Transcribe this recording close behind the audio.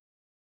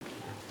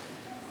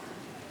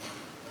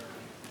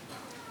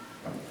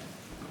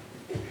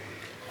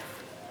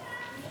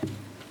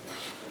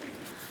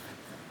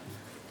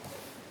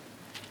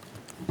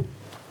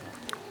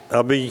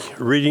I'll be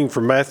reading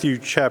from Matthew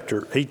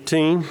chapter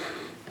 18,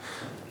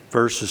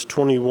 verses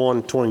 21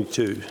 and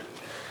 22.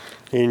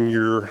 In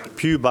your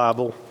Pew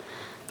Bible,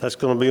 that's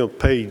going to be on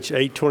page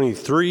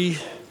 823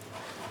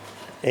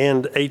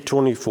 and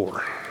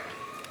 824.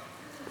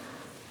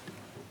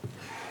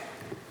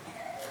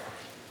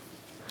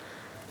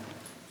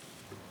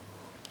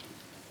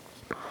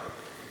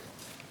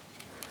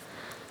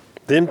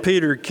 Then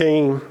Peter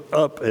came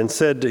up and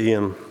said to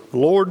him,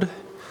 Lord,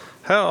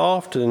 how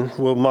often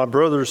will my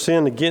brother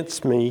sin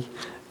against me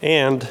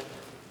and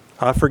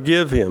I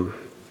forgive him?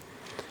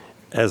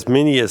 As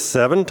many as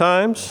 7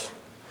 times?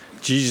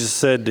 Jesus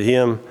said to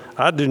him,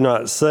 I do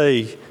not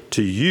say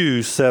to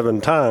you 7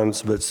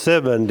 times, but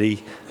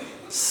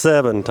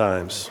 77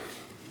 times.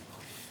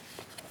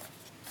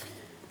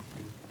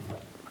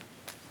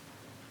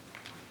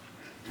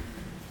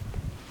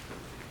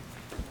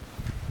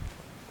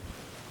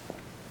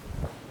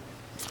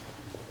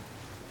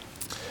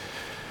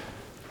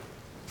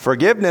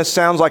 Forgiveness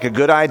sounds like a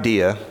good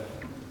idea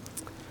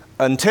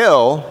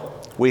until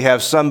we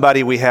have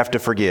somebody we have to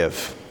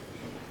forgive.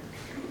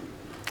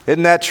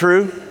 Isn't that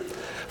true?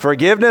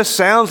 Forgiveness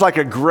sounds like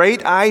a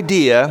great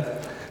idea.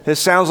 It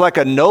sounds like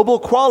a noble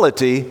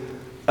quality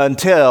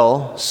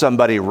until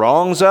somebody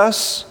wrongs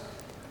us,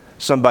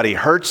 somebody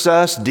hurts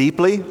us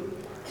deeply,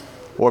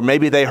 or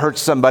maybe they hurt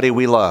somebody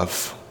we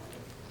love.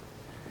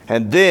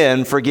 And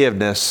then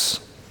forgiveness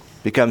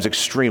becomes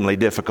extremely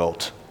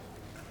difficult.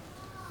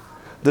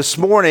 This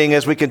morning,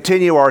 as we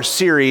continue our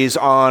series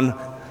on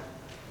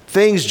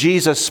things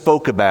Jesus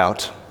spoke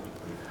about,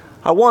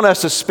 I want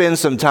us to spend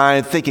some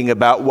time thinking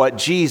about what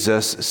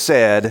Jesus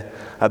said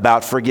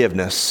about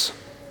forgiveness.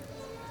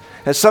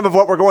 And some of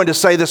what we're going to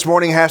say this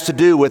morning has to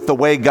do with the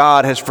way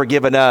God has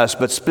forgiven us,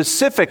 but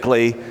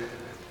specifically,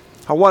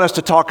 I want us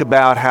to talk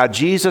about how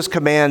Jesus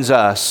commands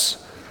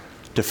us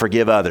to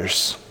forgive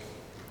others.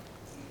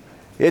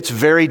 It's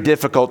very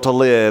difficult to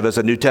live as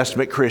a New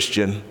Testament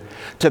Christian,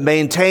 to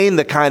maintain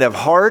the kind of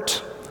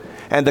heart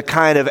and the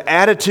kind of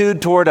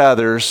attitude toward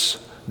others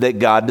that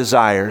God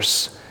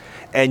desires.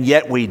 And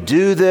yet we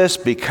do this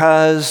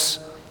because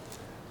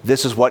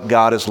this is what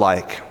God is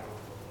like.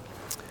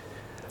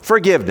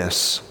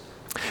 Forgiveness.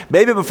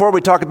 Maybe before we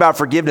talk about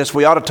forgiveness,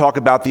 we ought to talk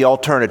about the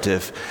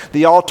alternative.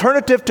 The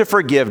alternative to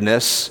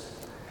forgiveness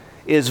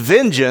is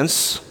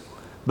vengeance,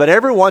 but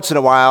every once in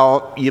a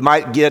while you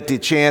might get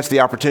the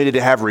opportunity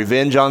to have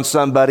revenge on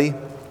somebody.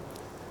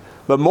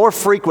 But more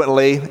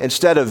frequently,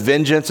 instead of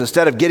vengeance,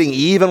 instead of getting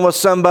even with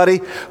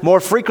somebody, more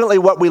frequently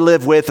what we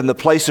live with in the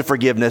place of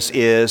forgiveness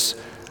is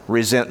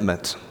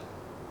resentment.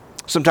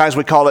 Sometimes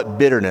we call it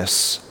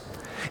bitterness.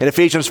 In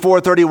Ephesians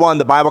 4:31,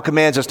 the Bible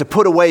commands us to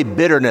put away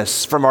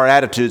bitterness from our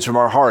attitudes, from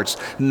our hearts,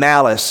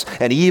 malice,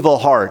 an evil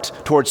heart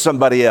towards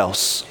somebody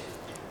else.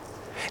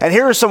 And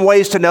here are some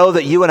ways to know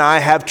that you and I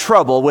have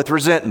trouble with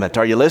resentment.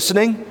 Are you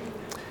listening?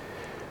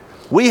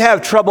 We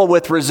have trouble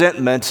with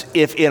resentment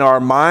if in our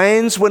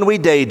minds when we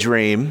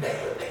daydream,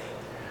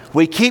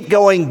 we keep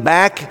going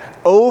back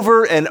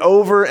over and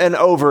over and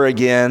over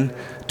again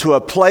to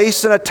a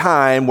place and a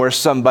time where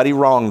somebody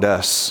wronged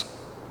us.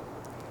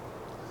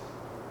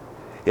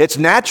 It's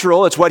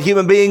natural, it's what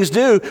human beings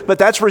do, but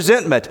that's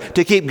resentment,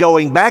 to keep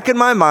going back in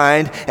my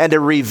mind and to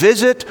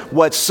revisit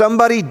what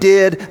somebody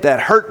did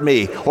that hurt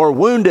me or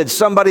wounded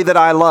somebody that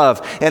I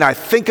love. And I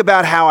think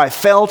about how I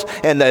felt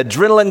and the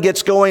adrenaline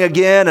gets going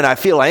again and I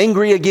feel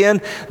angry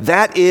again.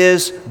 That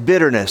is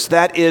bitterness,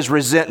 that is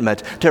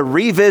resentment, to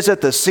revisit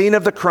the scene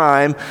of the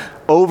crime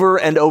over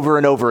and over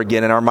and over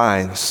again in our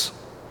minds.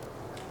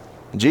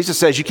 And Jesus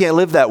says you can't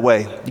live that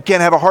way. You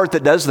can't have a heart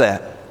that does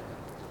that.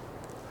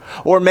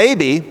 Or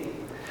maybe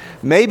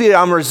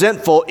I'm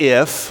resentful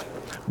if,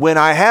 when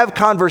I have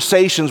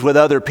conversations with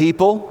other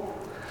people,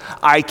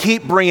 I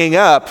keep bringing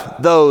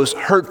up those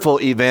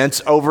hurtful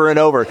events over and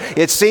over.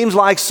 It seems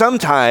like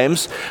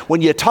sometimes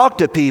when you talk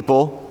to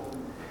people,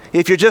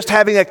 if you're just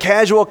having a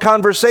casual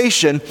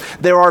conversation,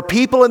 there are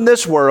people in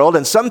this world,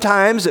 and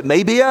sometimes it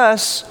may be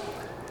us,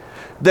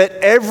 that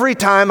every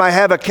time I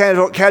have a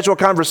casual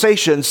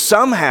conversation,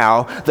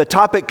 somehow the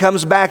topic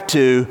comes back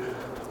to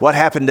what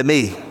happened to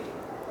me.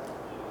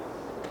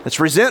 It's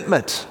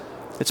resentment.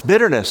 It's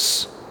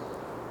bitterness.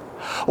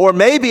 Or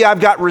maybe I've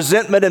got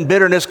resentment and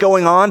bitterness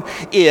going on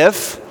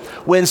if,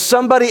 when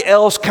somebody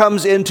else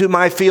comes into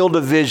my field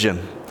of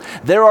vision,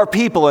 there are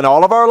people in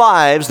all of our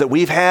lives that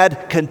we've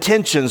had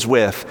contentions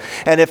with.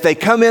 And if they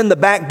come in the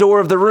back door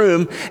of the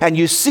room and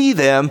you see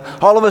them,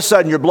 all of a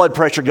sudden your blood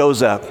pressure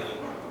goes up.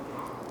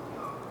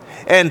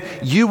 And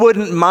you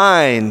wouldn't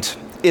mind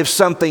if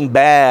something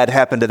bad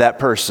happened to that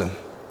person.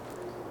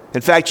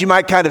 In fact, you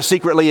might kind of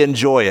secretly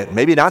enjoy it,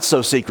 maybe not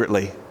so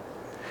secretly.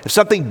 If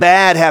something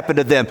bad happened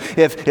to them,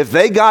 if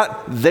they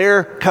got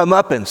their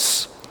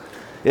comeuppance,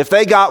 if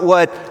they got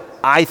what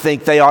I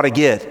think they ought to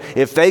get,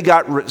 if they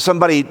got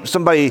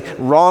somebody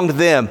wronged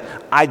them,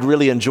 I'd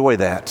really enjoy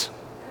that.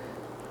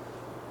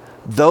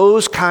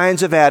 Those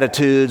kinds of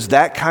attitudes,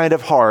 that kind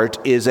of heart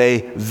is a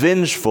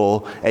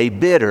vengeful, a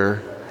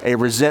bitter, a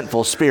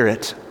resentful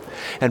spirit.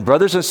 And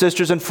brothers and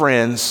sisters and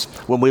friends,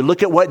 when we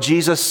look at what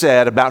Jesus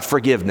said about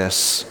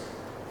forgiveness,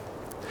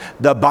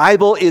 the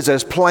Bible is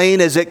as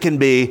plain as it can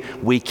be.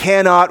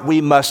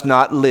 We must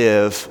not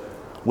live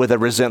with a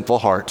resentful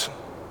heart.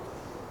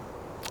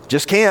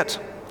 Just can't.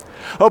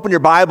 Open your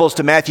Bibles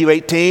to Matthew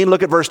 18.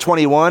 Look at verse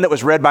 21. It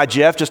was read by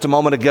Jeff just a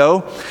moment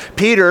ago.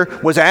 Peter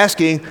was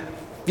asking,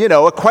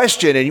 a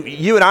question. And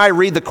you and I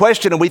read the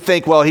question and we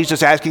think, well, he's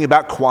just asking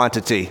about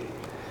quantity.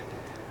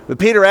 But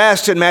Peter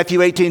asks in Matthew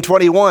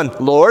 18:21,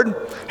 Lord,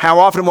 how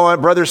often will my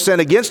brother sin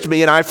against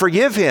me and I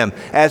forgive him?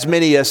 As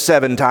many as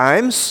 7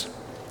 times.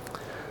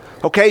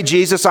 Okay,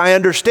 Jesus, I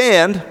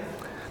understand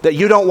that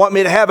you don't want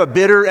me to have a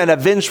bitter and a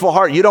vengeful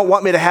heart. You don't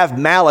want me to have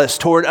malice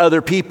toward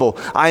other people.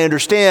 I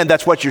understand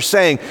that's what you're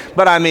saying.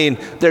 But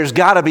there's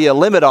got to be a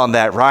limit on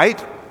that,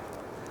 right?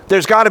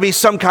 There's got to be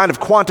some kind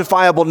of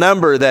quantifiable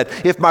number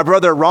that if my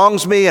brother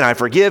wrongs me and I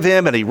forgive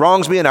him and he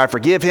wrongs me and I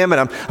forgive him and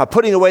I'm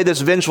putting away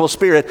this vengeful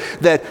spirit,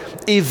 that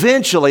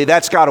eventually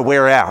that's got to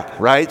wear out,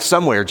 right?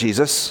 Somewhere,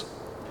 Jesus.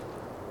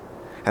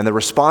 And the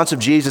response of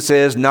Jesus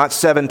is not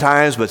 7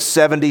 times, but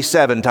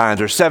 77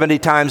 times, or 70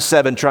 times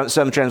 7,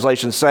 some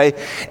translations say.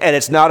 And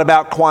it's not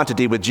about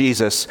quantity with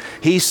Jesus.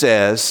 He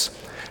says,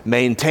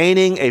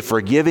 maintaining a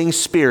forgiving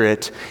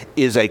spirit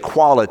is a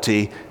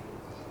quality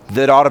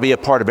that ought to be a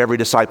part of every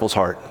disciple's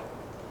heart.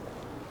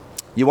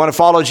 You want to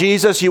follow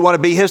Jesus? You want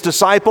to be his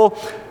disciple?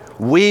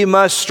 We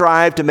must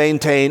strive to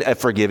maintain a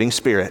forgiving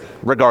spirit,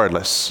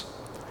 regardless,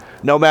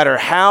 no matter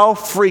how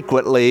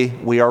frequently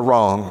we are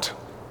wronged.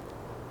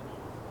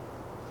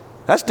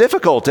 That's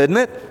difficult, isn't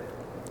it?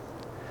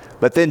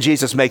 But then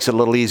Jesus makes it a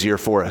little easier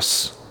for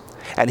us.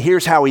 And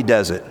here's how he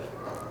does it.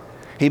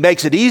 He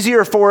makes it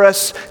easier for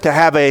us to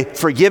have a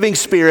forgiving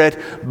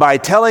spirit by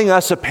telling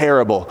us a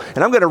parable.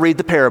 And I'm going to read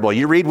the parable.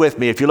 You read with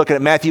me. If you're looking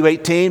at Matthew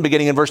 18,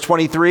 beginning in verse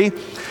 23,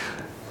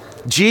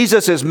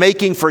 Jesus is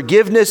making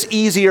forgiveness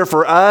easier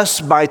for us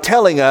by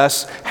telling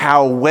us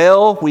how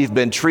well we've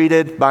been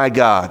treated by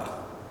God.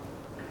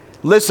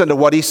 Listen to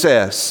what he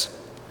says.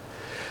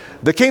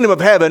 The kingdom of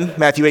heaven,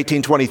 Matthew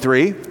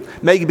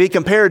 18:23, may be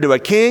compared to a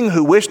king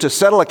who wished to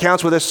settle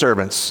accounts with his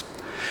servants.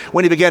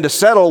 When he began to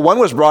settle, one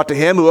was brought to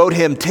him who owed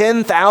him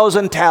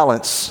 10,000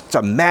 talents. It's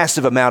a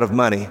massive amount of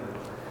money.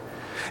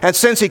 And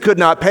since he could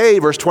not pay,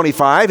 verse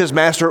 25, his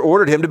master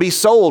ordered him to be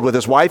sold with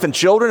his wife and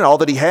children and all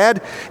that he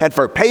had, and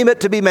for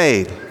payment to be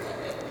made.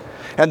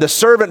 And the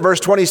servant,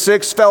 verse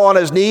 26, fell on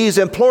his knees,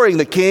 imploring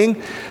the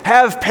king,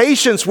 "Have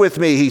patience with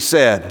me," he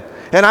said,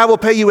 "and I will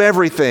pay you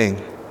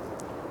everything."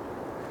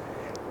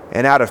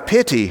 And out of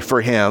pity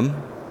for him,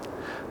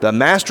 the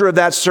master of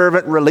that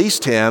servant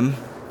released him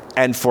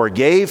and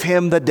forgave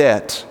him the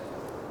debt.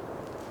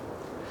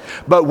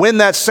 But when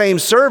that same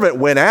servant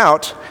went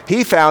out,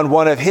 he found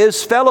one of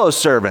his fellow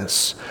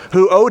servants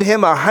who owed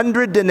him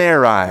 100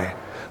 denarii.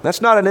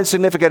 That's not an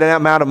insignificant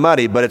amount of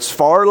money, but it's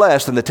far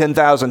less than the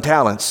 10,000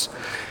 talents.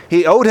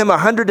 He owed him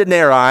 100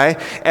 denarii,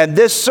 and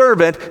this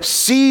servant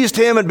seized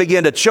him and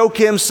began to choke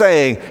him,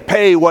 saying,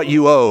 "Pay what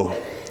you owe."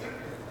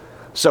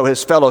 So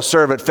his fellow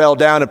servant fell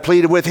down and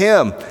pleaded with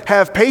him,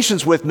 "Have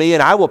patience with me,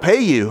 and I will pay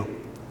you."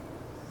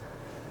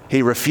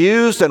 He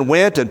refused and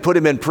went and put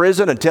him in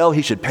prison until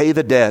he should pay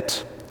the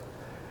debt.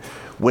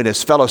 When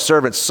his fellow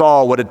servants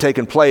saw what had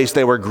taken place,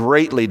 they were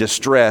greatly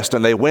distressed,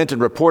 and they went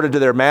and reported to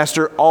their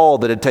master all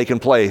that had taken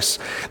place.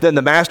 Then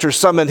the master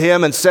summoned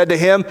him and said to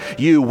him,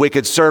 "You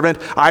wicked servant,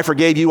 I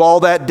forgave you all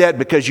that debt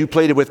because you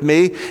pleaded with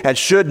me, and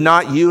should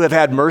not you have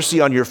had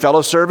mercy on your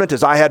fellow servant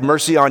as I had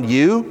mercy on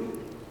you?"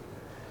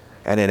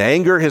 And in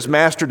anger, his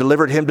master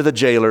delivered him to the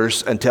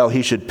jailers until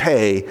he should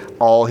pay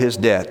all his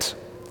debt.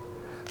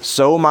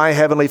 So my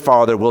heavenly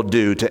Father will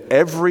do to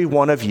every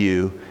one of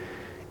you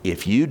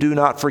if you do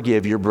not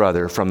forgive your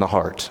brother from the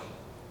heart.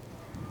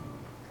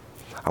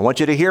 I want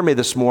you to hear me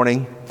this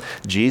morning.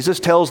 Jesus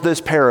tells this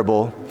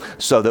parable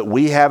so that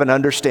we have an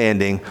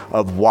understanding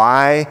of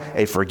why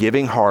a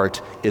forgiving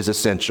heart is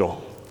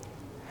essential.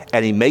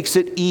 And he makes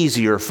it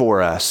easier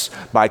for us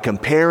by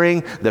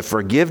comparing the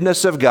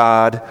forgiveness of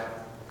God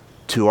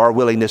to our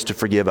willingness to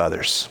forgive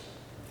others.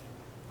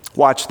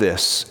 Watch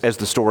this as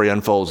the story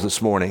unfolds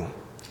this morning.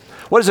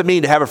 What does it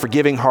mean to have a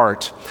forgiving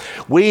heart?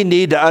 We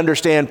need to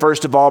understand,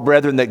 first of all,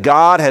 brethren, that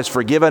God has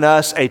forgiven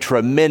us a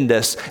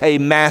tremendous, a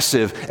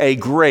massive, a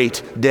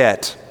great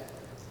debt.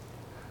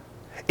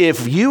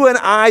 If you and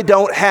I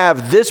don't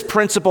have this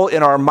principle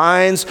in our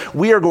minds,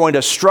 we are going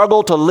to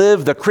struggle to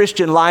live the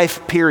Christian life,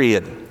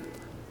 period.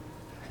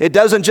 It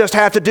doesn't just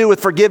have to do with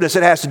forgiveness.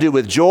 It has to do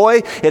with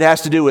joy. It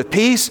has to do with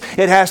peace.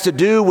 It has to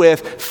do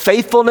with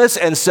faithfulness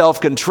and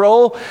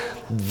self-control.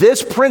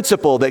 This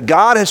principle that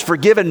God has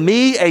forgiven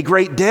me a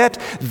great debt,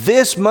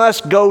 this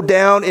must go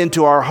down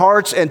into our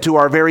hearts and to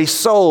our very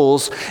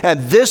souls.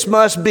 And this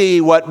must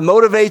be what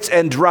motivates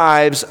and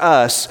drives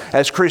us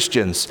as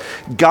Christians.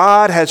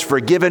 God has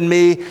forgiven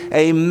me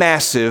a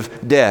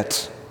massive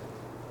debt.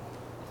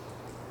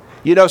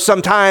 You know,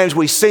 sometimes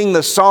we sing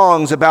the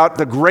songs about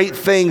the great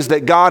things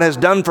that God has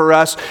done for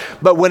us,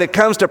 but when it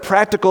comes to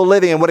practical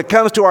living and when it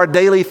comes to our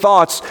daily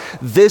thoughts,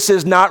 this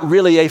is not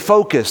really a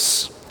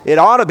focus. It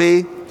ought to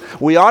be,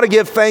 We ought to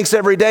give thanks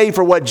every day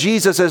for what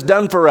Jesus has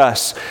done for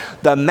us.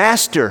 The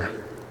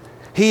master,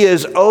 he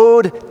is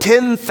owed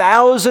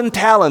 10,000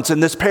 talents in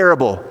this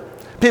parable.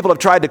 People have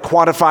tried to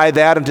quantify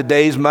that in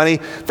today's money.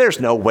 There's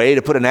no way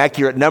to put an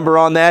accurate number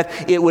on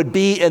that. It would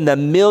be in the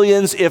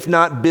millions, if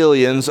not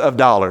billions of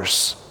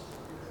dollars.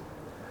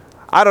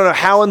 I don't know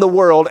how in the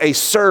world a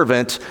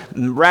servant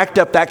racked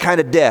up that kind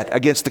of debt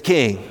against the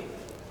king,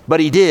 but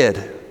he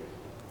did.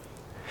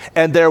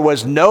 And there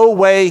was no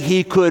way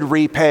he could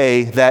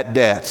repay that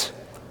debt.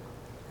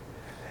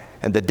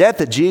 And the debt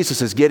that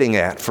Jesus is getting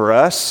at for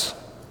us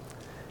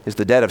is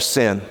the debt of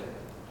sin.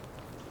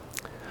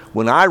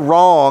 When I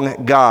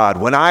wrong God,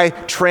 when I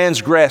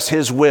transgress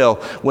His will,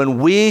 when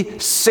we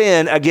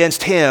sin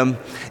against Him,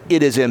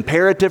 it is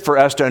imperative for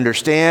us to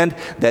understand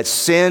that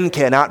sin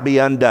cannot be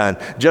undone.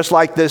 Just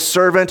like this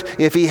servant,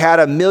 if he had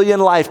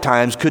 1,000,000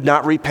 lifetimes, could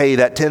not repay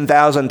that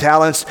 10,000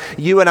 talents,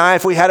 you and I,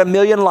 if we had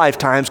 1,000,000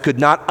 lifetimes, could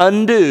not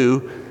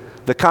undo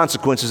the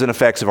consequences and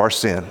effects of our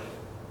sin.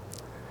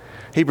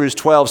 Hebrews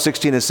 12,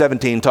 16, and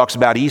 17 talks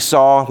about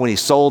Esau when he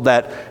sold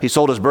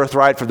his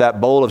birthright for that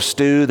bowl of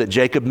stew that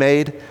Jacob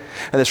made.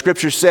 And the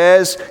scripture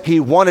says he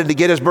wanted to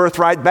get his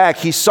birthright back.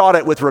 He sought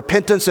it with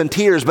repentance and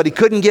tears, but he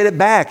couldn't get it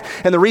back.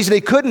 And the reason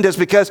he couldn't is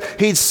because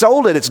he'd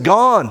sold it. It's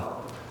gone.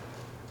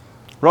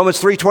 Romans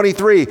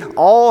 3:23,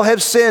 all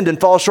have sinned and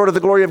fall short of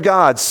the glory of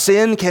God.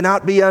 Sin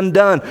cannot be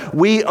undone.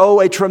 We owe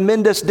a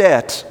tremendous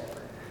debt,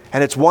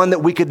 and it's one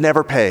that we could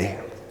never pay.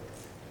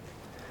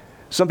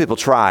 Some people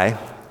try.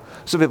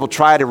 Some people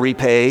try to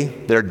repay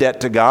their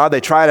debt to God. They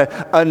try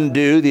to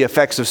undo the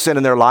effects of sin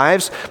in their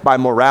lives by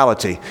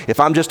morality. If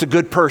I'm just a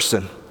good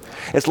person,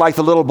 it's like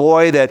the little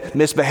boy that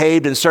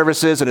misbehaved in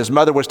services and his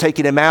mother was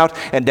taking him out,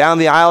 and down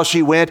the aisle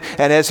she went,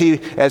 and as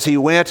he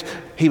went,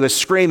 he was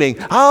screaming,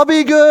 I'll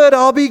be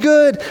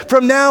good.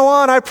 From now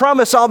on, I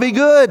promise I'll be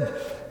good.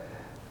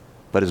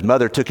 But his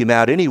mother took him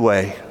out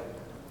anyway.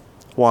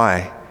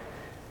 Why?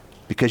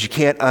 Because you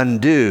can't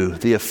undo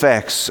the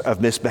effects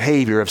of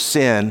misbehavior, of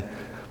sin,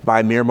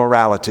 by mere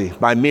morality,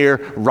 by mere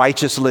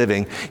righteous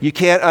living. You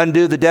can't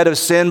undo the debt of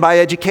sin by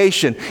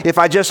education. If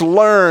I just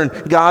learn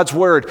God's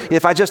word,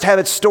 if I just have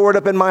it stored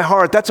up in my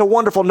heart, that's a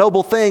wonderful,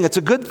 noble thing. It's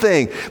a good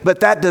thing. But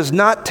that does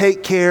not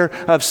take care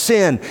of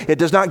sin. It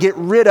does not get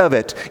rid of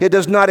it. It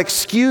does not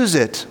excuse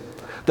it.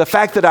 The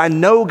fact that I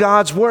know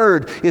God's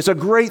word is a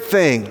great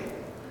thing,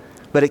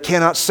 but it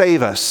cannot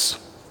save us.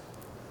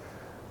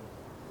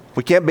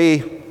 We can't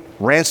be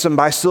ransomed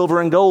by silver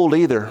and gold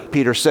either,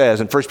 Peter says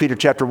in 1 Peter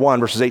chapter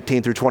 1, verses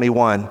 18 through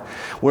 21.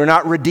 We're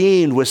not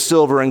redeemed with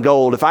silver and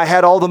gold. If I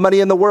had all the money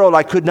in the world,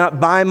 I could not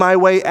buy my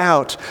way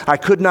out. I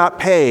could not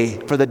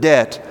pay for the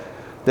debt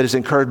that is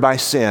incurred by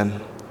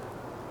sin.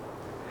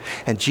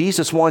 And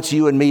Jesus wants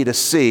you and me to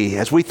see,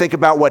 as we think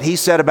about what He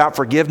said about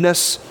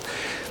forgiveness,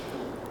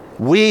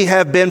 we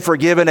have been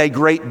forgiven a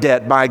great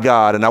debt by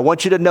God. And I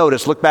want you to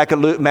notice, look back at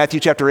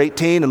Matthew chapter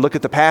 18 and look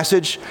at the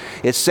passage.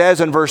 It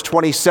says in verse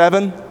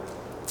 27,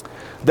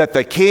 that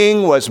the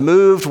king was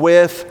moved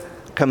with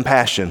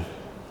compassion.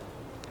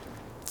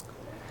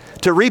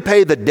 To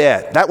repay the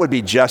debt, that would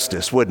be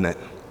justice, wouldn't it?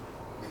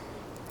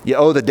 You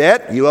owe the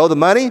debt, you owe the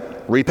money,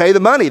 repay the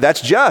money.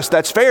 That's just,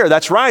 that's fair,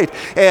 that's right.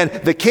 And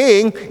the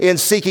king, in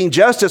seeking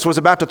justice, was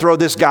about to throw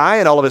this guy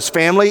and all of his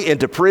family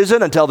into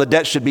prison until the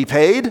debt should be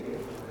paid.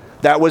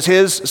 That was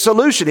his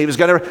solution. He was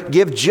going to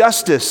give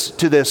justice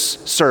to this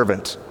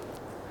servant.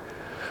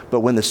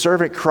 But when the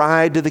servant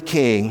cried to the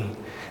king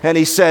and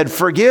he said,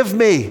 forgive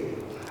me,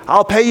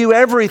 I'll pay you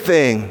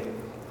everything.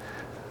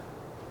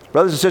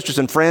 Brothers and sisters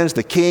and friends,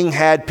 the king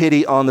had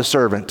pity on the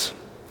servant.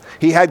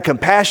 He had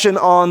compassion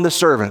on the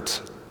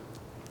servant.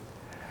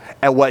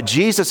 And what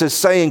Jesus is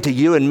saying to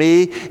you and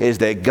me is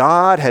that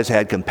God has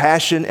had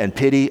compassion and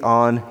pity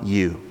on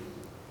you.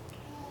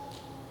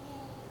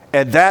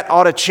 And that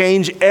ought to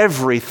change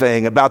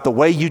everything about the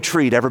way you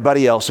treat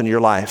everybody else in your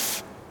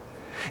life.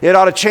 It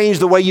ought to change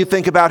the way you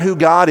think about who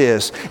God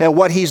is and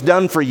what He's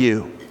done for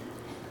you.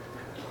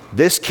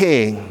 This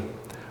king,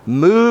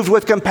 moved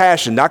with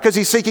compassion, not because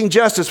he's seeking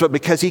justice, but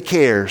because he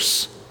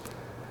cares,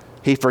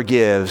 he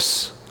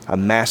forgives a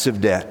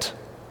massive debt.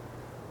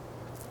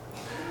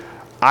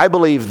 I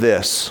believe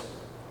this.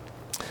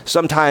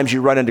 Sometimes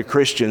you run into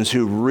Christians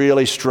who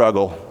really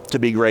struggle to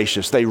be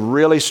gracious. They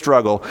really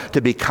struggle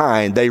to be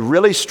kind. They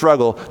really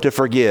struggle to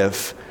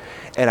forgive.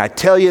 And I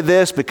tell you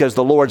this because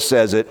the Lord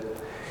says it.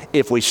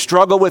 If we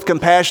struggle with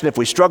compassion, if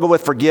we struggle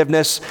with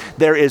forgiveness,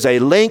 there is a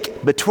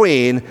link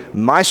between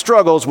my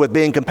struggles with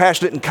being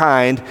compassionate and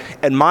kind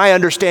and my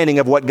understanding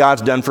of what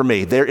God's done for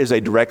me. There is a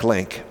direct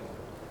link.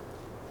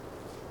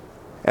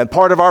 And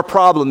part of our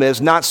problem is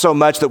not so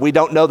much that we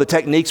don't know the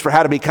techniques for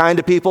how to be kind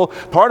to people.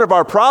 Part of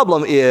our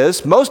problem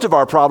is, most of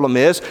our problem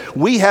is,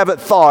 we haven't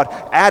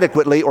thought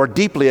adequately or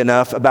deeply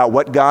enough about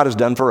what God has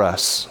done for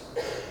us.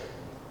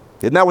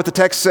 Isn't that what the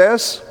text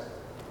says?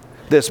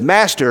 This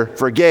master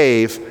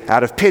forgave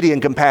out of pity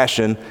and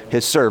compassion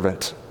his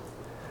servant.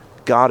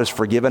 God has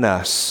forgiven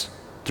us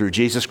through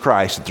Jesus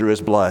Christ and through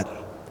His blood.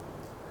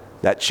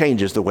 That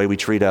changes the way we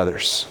treat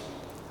others.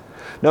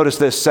 Notice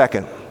this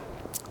second.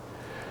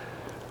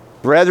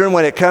 Brethren,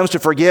 when it comes to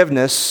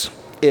forgiveness,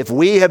 if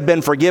we have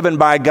been forgiven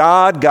by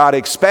God, God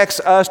expects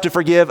us to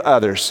forgive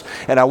others.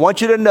 And I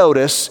want you to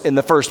notice in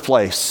the first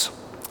place,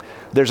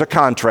 there's a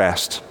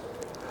contrast.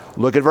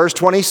 Look at verse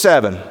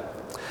 27.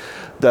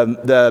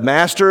 The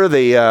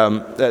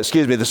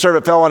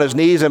servant fell on his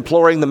knees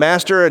imploring the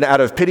master, and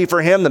out of pity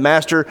for him, the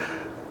master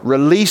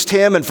released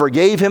him and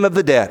forgave him of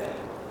the debt.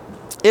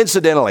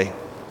 Incidentally,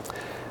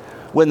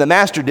 when the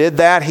master did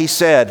that, he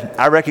said,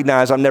 I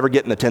recognize I'm never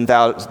getting the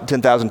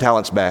 10,000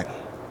 talents back.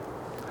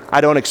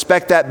 I don't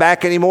expect that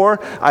back anymore.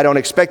 I don't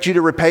expect you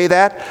to repay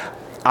that.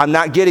 I'm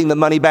not getting the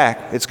money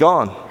back. It's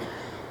gone.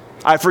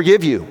 I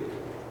forgive you.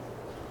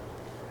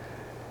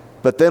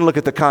 But then look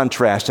at the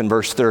contrast in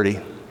verse 30.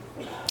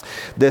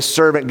 This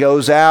servant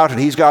goes out and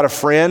he's got a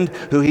friend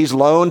who he's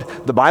loaned.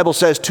 The Bible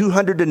says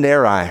 100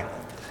 denarii,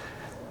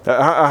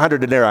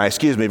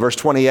 verse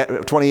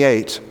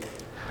 28.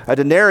 A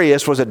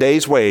denarius was a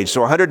day's wage, so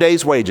 100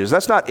 days' wages.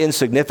 That's not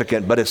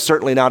insignificant, but it's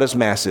certainly not as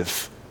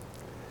massive.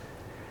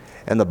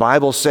 And the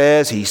Bible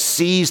says he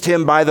seized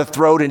him by the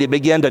throat and he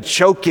began to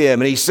choke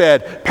him. And he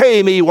said,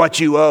 pay me what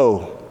you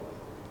owe.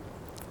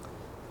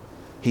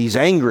 He's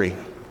angry.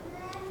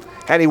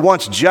 And he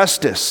wants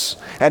justice.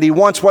 And he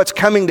wants what's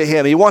coming to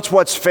him. He wants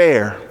what's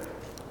fair.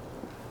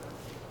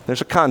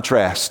 There's a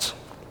contrast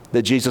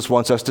that Jesus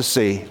wants us to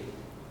see.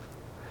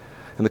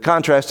 And the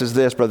contrast is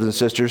this, brothers and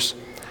sisters.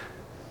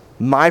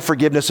 My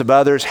forgiveness of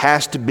others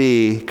has to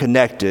be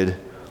connected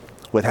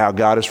with how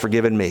God has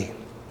forgiven me.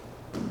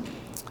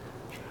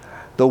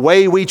 The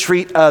way we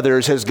treat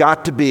others has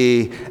got to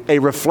be a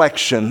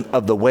reflection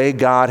of the way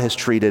God has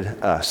treated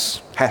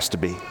us. Has to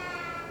be.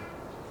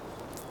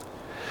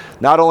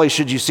 Not only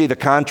should you see the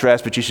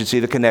contrast, but you should see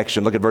the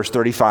connection. Look at verse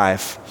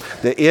 35,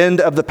 the end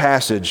of the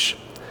passage.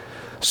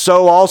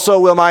 So also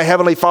will my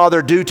heavenly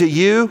Father do to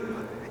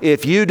you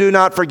if you do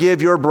not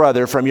forgive your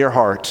brother from your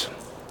heart.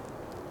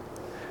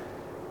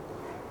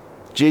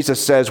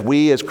 Jesus says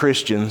we as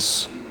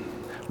Christians,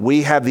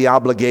 we have the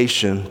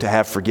obligation to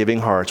have forgiving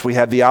hearts. We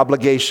have the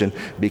obligation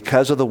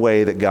because of the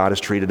way that God has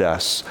treated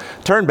us.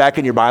 Turn back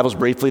in your Bibles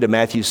briefly to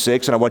Matthew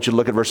 6, and I want you to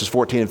look at verses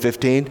 14 and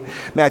 15.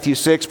 Matthew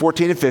 6,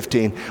 14 and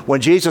 15. When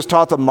Jesus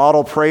taught the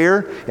model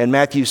prayer in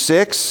Matthew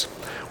 6,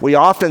 we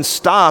often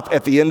stop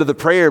at the end of the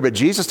prayer, but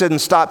Jesus didn't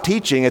stop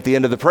teaching at the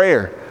end of the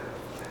prayer.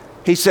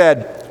 He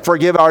said,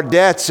 forgive our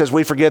debts as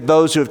we forgive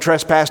those who have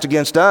trespassed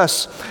against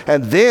us.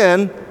 And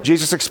then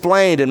Jesus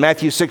explained in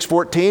Matthew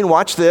 6:14,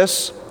 watch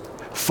this.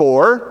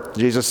 For,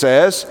 Jesus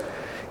says,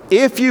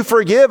 if you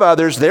forgive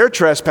others their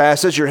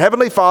trespasses, your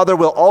heavenly Father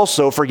will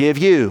also forgive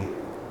you.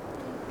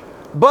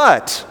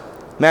 But,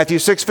 Matthew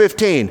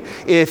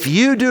 6:15, if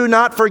you do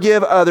not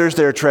forgive others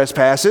their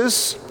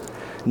trespasses,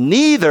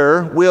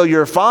 neither will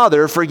your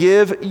Father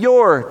forgive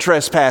your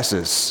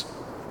trespasses.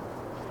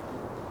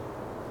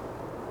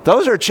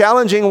 Those are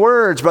challenging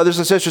words, brothers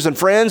and sisters and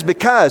friends,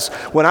 because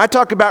when I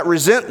talk about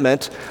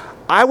resentment,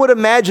 I would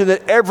imagine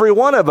that every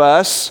one of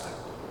us,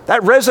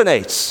 that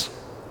resonates.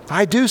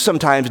 I do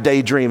sometimes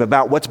daydream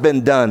about what's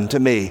been done to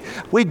me.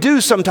 We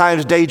do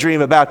sometimes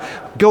daydream about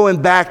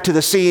going back to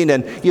the scene,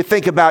 and you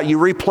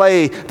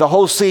replay the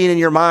whole scene in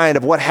your mind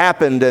of what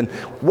happened, and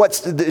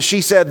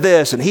she said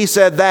this, and he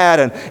said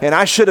that, and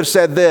I should have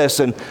said this,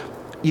 and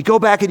you go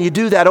back and you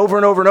do that over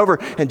and over and over.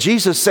 And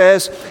Jesus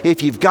says,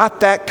 if you've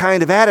got that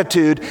kind of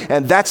attitude,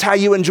 and that's how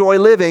you enjoy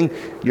living,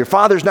 your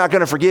Father's not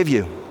going to forgive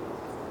you.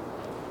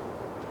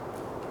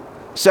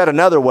 Said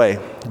another way,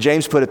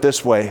 James put it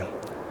this way.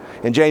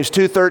 In James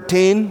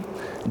 2:13,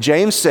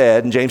 James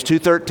said, in James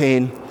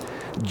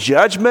 2:13,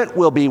 judgment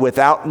will be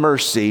without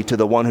mercy to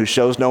the one who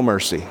shows no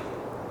mercy.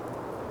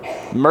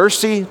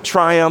 Mercy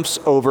triumphs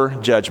over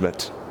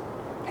judgment.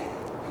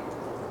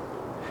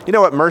 You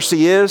know what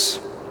mercy is?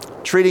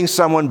 Treating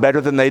someone better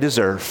than they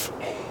deserve.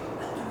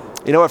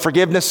 You know what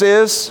forgiveness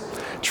is?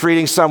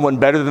 Treating someone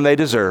better than they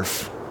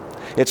deserve.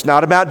 It's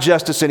not about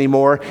justice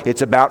anymore.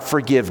 It's about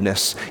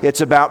forgiveness.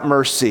 It's about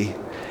mercy.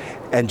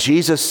 And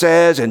Jesus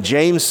says, and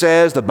James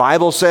says, the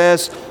Bible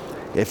says,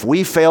 if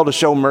we fail to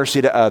show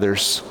mercy to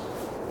others,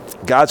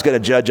 God's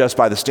going to judge us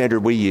by the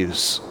standard we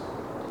use.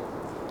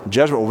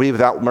 Judgment will be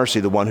without mercy,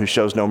 the one who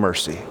shows no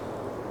mercy.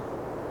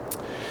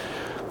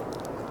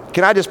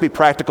 Can I just be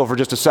practical for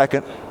just a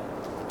second?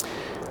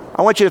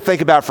 I want you to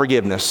think about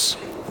forgiveness.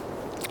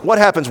 What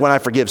happens when I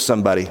forgive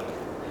somebody?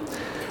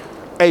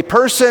 A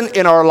person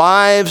in our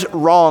lives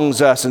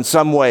wrongs us in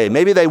some way.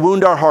 Maybe they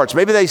wound our hearts.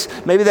 Maybe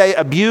they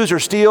abuse or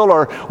steal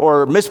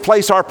or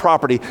misplace our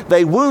property.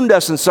 They wound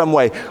us in some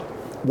way.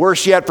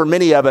 Worse yet for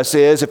many of us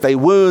is if they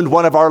wound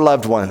one of our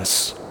loved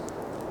ones.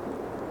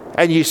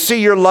 And you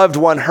see your loved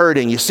one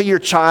hurting. You see your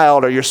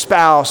child or your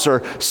spouse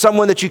or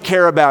someone that you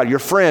care about, your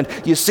friend.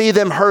 You see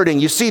them hurting.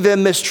 You see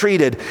them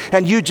mistreated.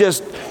 And you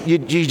just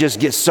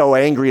get so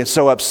angry and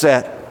so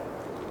upset.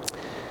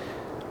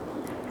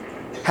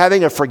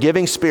 Having a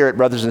forgiving spirit,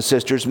 brothers and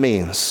sisters,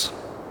 means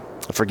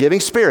a forgiving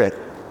spirit.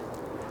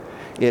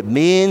 It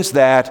means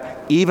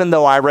that even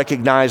though I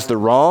recognize the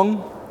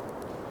wrong,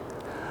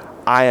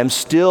 I am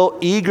still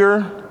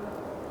eager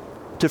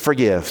to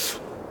forgive.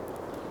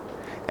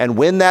 And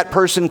when that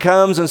person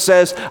comes and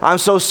says, I'm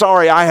so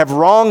sorry, I have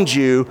wronged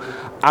you,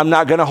 I'm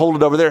not going to hold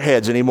it over their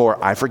heads anymore.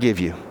 I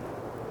forgive you.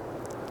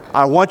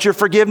 I want your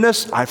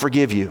forgiveness. I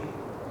forgive you.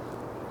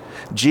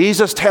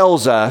 Jesus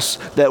tells us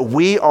that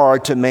we are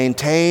to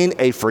maintain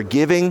a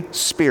forgiving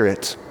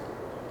spirit.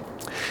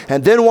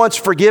 And then once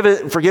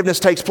forgiveness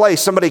takes place,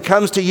 somebody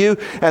comes to you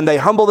and they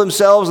humble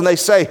themselves and they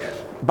say,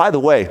 by the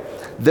way,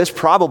 this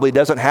probably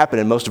doesn't happen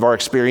in most of our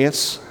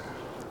experience,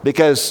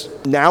 because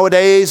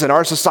nowadays in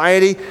our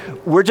society,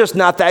 we're just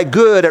not that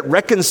good at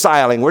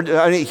reconciling.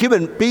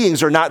 Human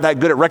beings are not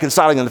that good at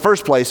reconciling in the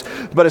first place,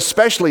 but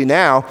especially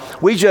now,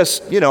 I'm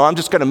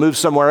just going to move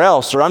somewhere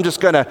else, or I'm just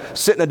going to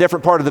sit in a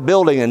different part of the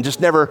building and just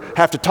never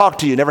have to talk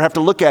to you, never have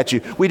to look at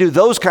you. We do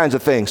those kinds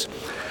of things.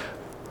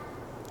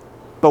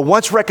 But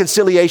once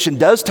reconciliation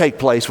does take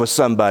place with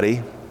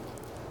somebody,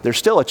 there's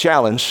still a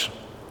challenge,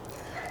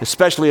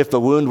 especially if the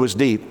wound was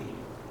deep.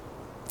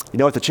 You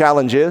know what the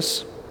challenge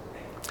is?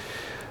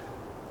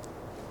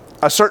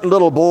 A certain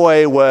little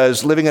boy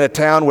was living in a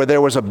town where there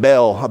was a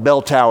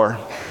bell tower.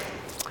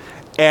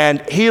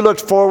 And he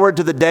looked forward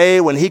to the day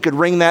when he could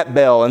ring that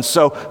bell. And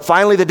so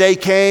finally the day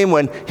came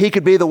when he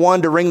could be the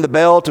one to ring the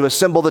bell to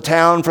assemble the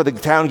town for the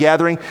town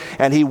gathering.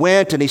 And he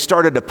went and he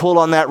started to pull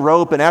on that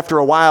rope. And after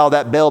a while,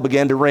 that bell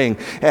began to ring.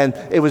 And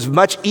it was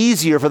much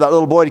easier for that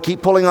little boy to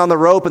keep pulling on the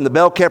rope, and the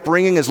bell kept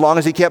ringing as long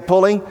as he kept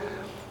pulling.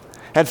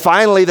 And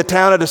finally, the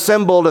town had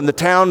assembled, and the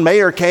town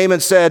mayor came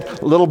and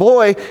said, little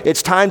boy,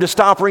 it's time to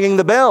stop ringing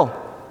the bell.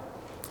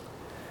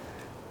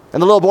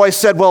 And the little boy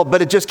said, well,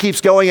 but it just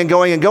keeps going and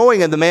going and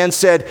going. And the man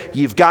said,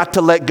 you've got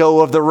to let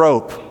go of the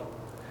rope.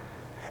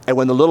 And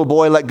when the little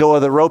boy let go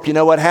of the rope, you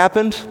know what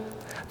happened?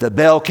 The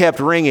bell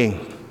kept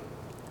ringing.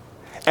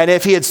 And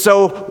if he had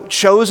so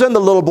chosen, the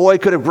little boy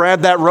could have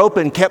grabbed that rope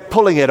and kept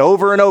pulling it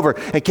over and over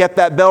and kept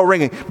that bell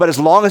ringing. But as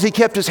long as he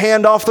kept his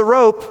hand off the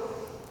rope,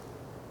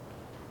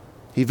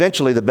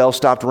 eventually the bell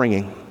stopped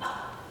ringing.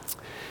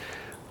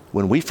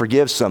 When we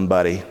forgive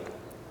somebody,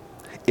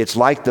 it's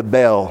like the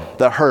bell,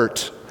 the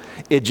hurt.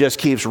 It just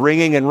keeps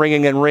ringing and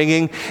ringing and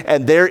ringing.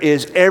 And there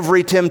is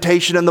every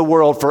temptation in the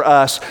world for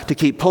us to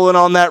keep pulling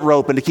on that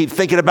rope and to keep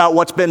thinking about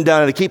what's been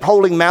done and to keep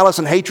holding malice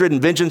and hatred and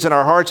vengeance in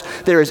our hearts.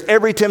 There is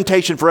every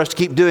temptation for us to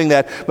keep doing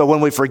that. But when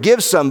we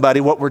forgive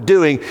somebody, what we're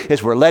doing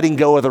is we're letting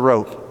go of the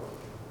rope.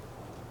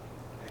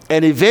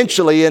 And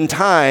eventually, in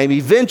time,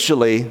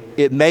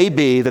 it may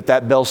be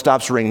that bell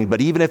stops ringing.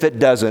 But even if it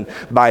doesn't,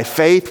 by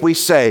faith we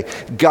say,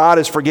 God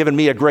has forgiven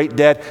me a great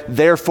debt,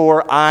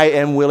 therefore I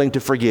am willing to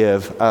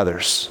forgive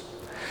others.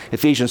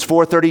 Ephesians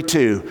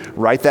 4:32,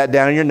 write that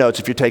down in your notes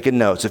if you're taking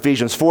notes.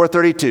 Ephesians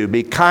 4:32,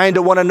 be kind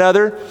to one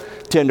another,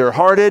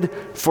 tenderhearted,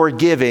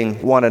 forgiving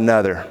one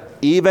another,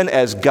 even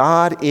as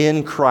God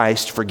in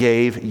Christ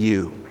forgave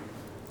you.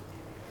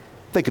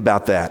 Think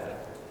about that.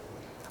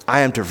 I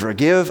am to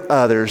forgive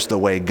others the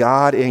way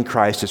God in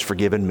Christ has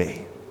forgiven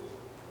me.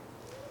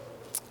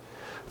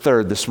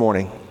 Third, this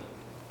morning,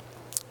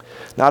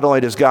 not only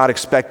does God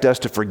expect us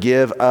to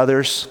forgive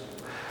others,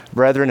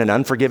 brethren, an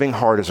unforgiving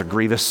heart is a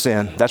grievous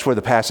sin. That's where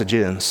the passage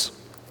ends.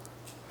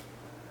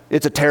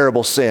 It's a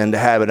terrible sin to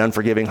have an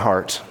unforgiving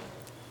heart.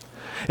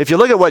 If you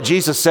look at what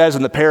Jesus says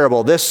in the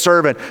parable, this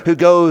servant who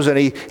goes and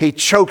he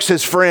chokes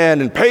his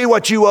friend and pay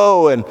what you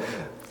owe, and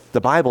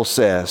the Bible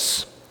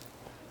says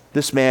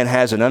this man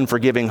has an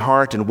unforgiving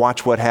heart, and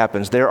watch what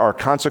happens. There are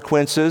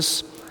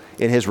consequences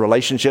in his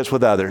relationships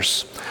with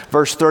others.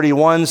 Verse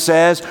 31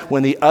 says,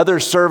 when the other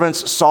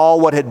servants saw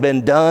what had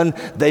been done,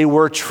 they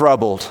were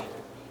troubled.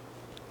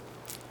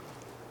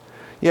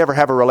 You ever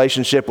have a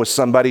relationship with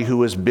somebody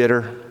who is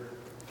bitter?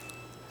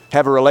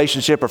 Have a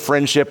relationship, a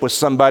friendship with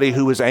somebody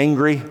who is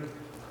angry?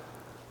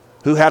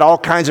 Who had all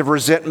kinds of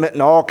resentment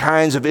and all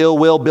kinds of ill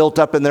will built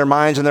up in their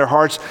minds and their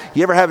hearts?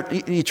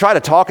 You try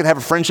to talk and have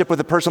a friendship with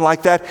a person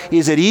like that?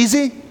 Is it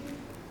easy?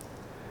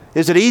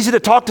 Is it easy to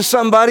talk to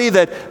somebody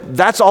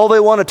that's all they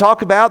want to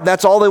talk about?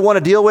 That's all they want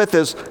to deal with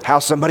is how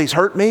somebody's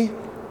hurt me?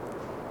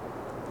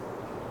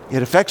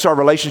 It affects our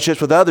relationships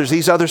with others.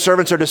 These other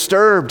servants are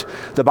disturbed.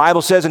 The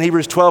Bible says in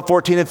Hebrews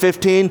 12:14 and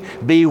 15,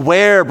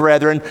 beware,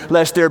 brethren,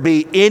 lest there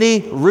be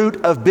any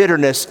root of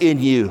bitterness in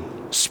you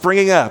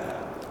springing up.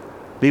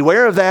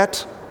 Beware of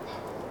that,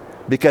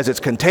 because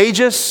it's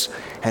contagious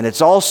and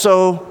it's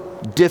also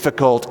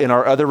difficult in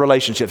our other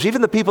relationships.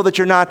 Even the people that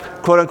you're not,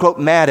 quote unquote,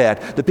 mad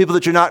at, the people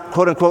that you're not,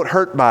 quote unquote,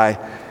 hurt by,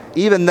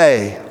 even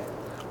they,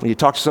 when you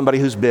talk to somebody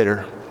who's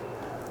bitter,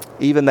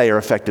 even they are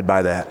affected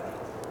by that.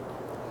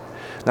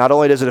 Not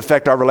only does it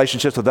affect our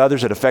relationships with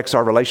others, it affects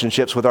our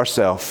relationships with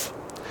ourselves.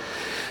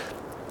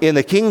 In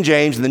the King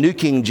James, in the New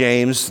King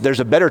James, there's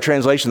a better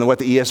translation than what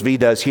the ESV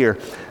does here.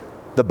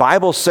 The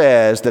Bible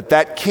says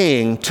that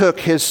king took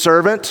his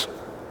servant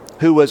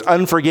who was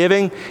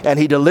unforgiving and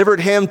he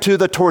delivered him to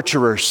the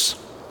torturers.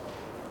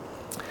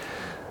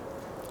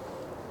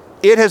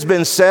 It has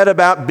been said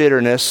about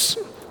bitterness,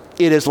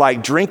 it is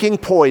like drinking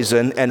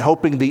poison and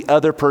hoping the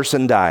other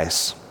person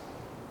dies.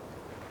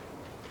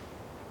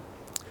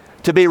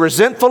 To be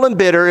resentful and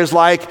bitter is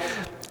like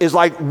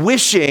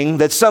wishing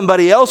that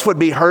somebody else would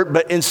be hurt,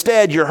 but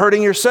instead you're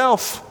hurting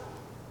yourself.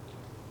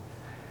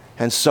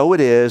 And so it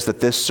is that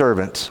this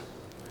servant,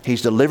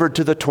 he's delivered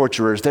to the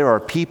torturers. There are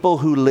people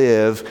who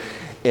live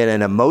in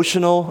an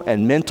emotional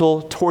and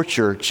mental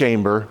torture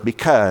chamber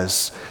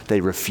because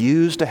they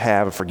refuse to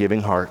have a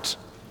forgiving heart.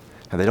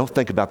 And they don't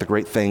think about the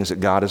great things that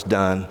God has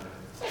done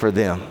for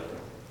them.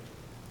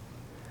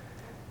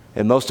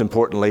 And most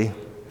importantly,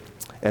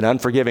 an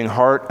unforgiving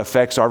heart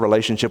affects our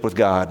relationship with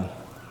God.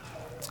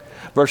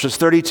 Verses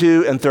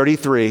 32 and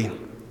 33,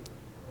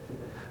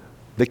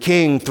 the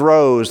king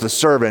throws the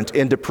servant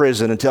into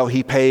prison until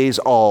he pays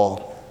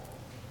all.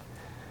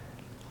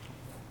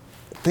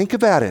 Think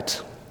about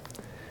it.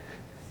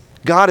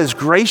 God is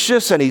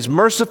gracious and he's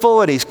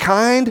merciful and he's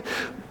kind,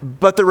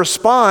 but the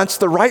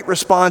right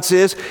response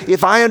is,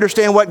 if I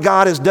understand what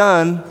God has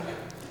done,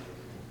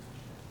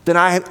 then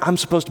I'm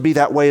supposed to be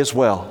that way as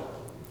well.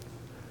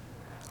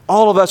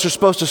 All of us are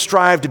supposed to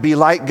strive to be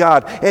like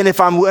God. And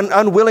if I'm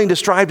unwilling to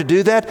strive to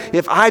do that,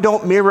 if I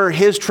don't mirror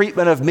his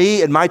treatment of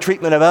me and my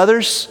treatment of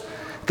others,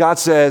 God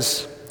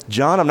says,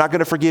 John, I'm not going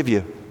to forgive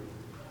you.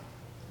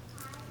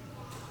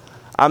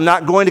 I'm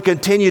not going to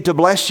continue to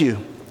bless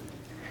you.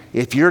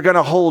 If you're going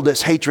to hold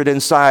this hatred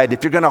inside,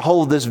 if you're going to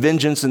hold this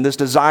vengeance and this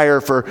desire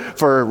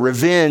for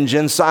revenge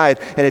inside,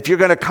 and if you're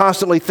going to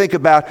constantly think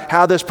about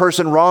how this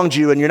person wronged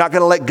you and you're not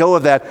going to let go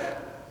of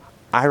that,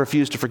 I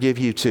refuse to forgive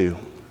you too.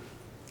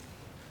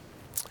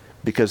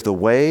 Because the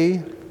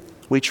way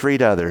we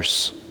treat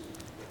others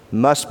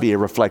must be a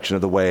reflection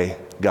of the way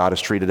God has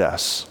treated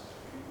us.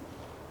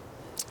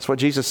 That's what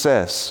Jesus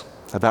says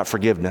about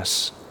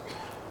forgiveness.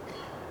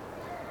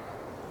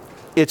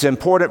 It's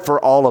important for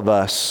all of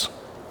us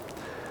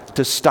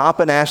to stop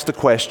and ask the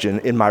question,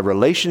 in my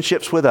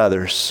relationships with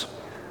others,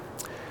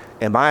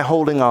 am I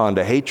holding on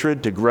to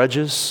hatred, to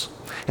grudges?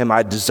 Am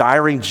I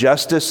desiring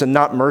justice and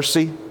not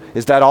mercy?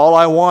 Is that all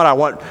I want?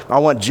 I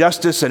want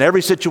justice in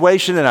every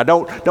situation, and I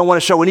don't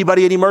want to show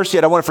anybody any mercy.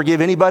 I don't want to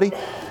forgive anybody.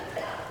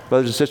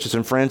 Brothers and sisters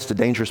and friends, it's a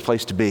dangerous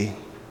place to be.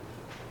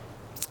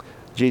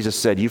 Jesus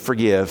said, you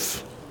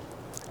forgive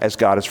as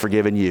God has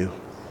forgiven you.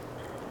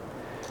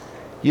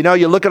 You know,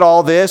 you look at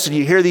all this and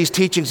you hear these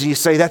teachings and you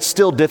say, that's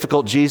still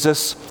difficult,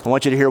 Jesus. I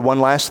want you to hear one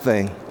last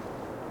thing.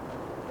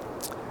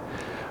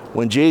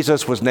 When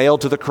Jesus was nailed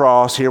to the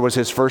cross, here was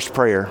his first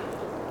prayer.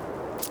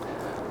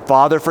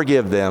 Father,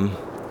 forgive them,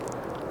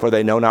 for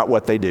they know not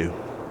what they do.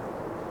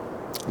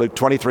 Luke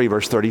 23,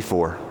 verse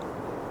 34.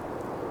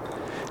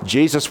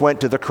 Jesus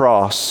went to the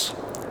cross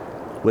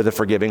with a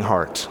forgiving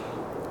heart.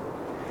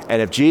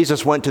 And if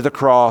Jesus went to the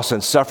cross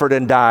and suffered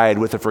and died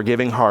with a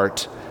forgiving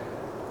heart,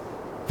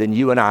 then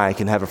you and I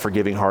can have a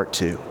forgiving heart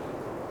too,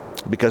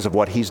 because of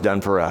what he's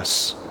done for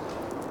us.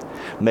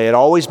 May it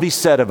always be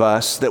said of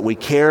us that we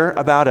care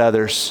about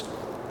others,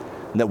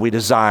 and that we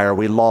desire,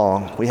 we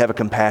long, we have a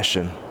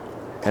compassion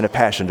and a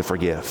passion to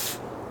forgive.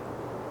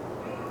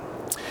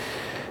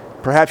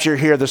 Perhaps you're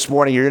here this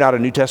morning, you're not a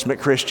New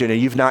Testament Christian,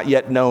 and you've not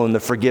yet known the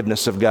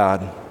forgiveness of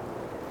God.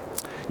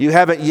 You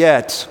haven't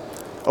yet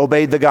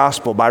obeyed the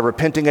gospel by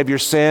repenting of your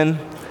sin,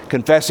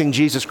 confessing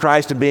Jesus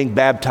Christ, and being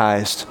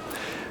baptized.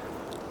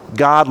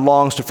 God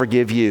longs to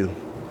forgive you.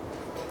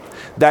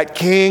 That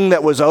king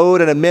that was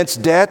owed an immense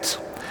debt,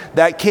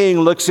 that king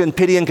looks in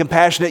pity and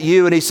compassion at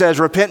you and he says,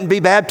 repent and be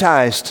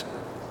baptized.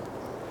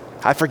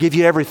 I forgive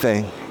you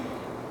everything.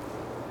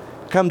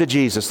 Come to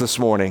Jesus this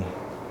morning.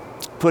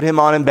 Put him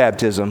on in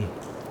baptism.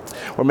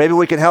 Or maybe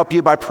we can help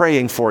you by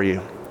praying for you.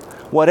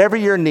 Whatever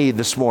your need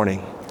this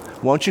morning,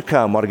 won't you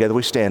come while together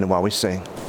we stand and while we sing.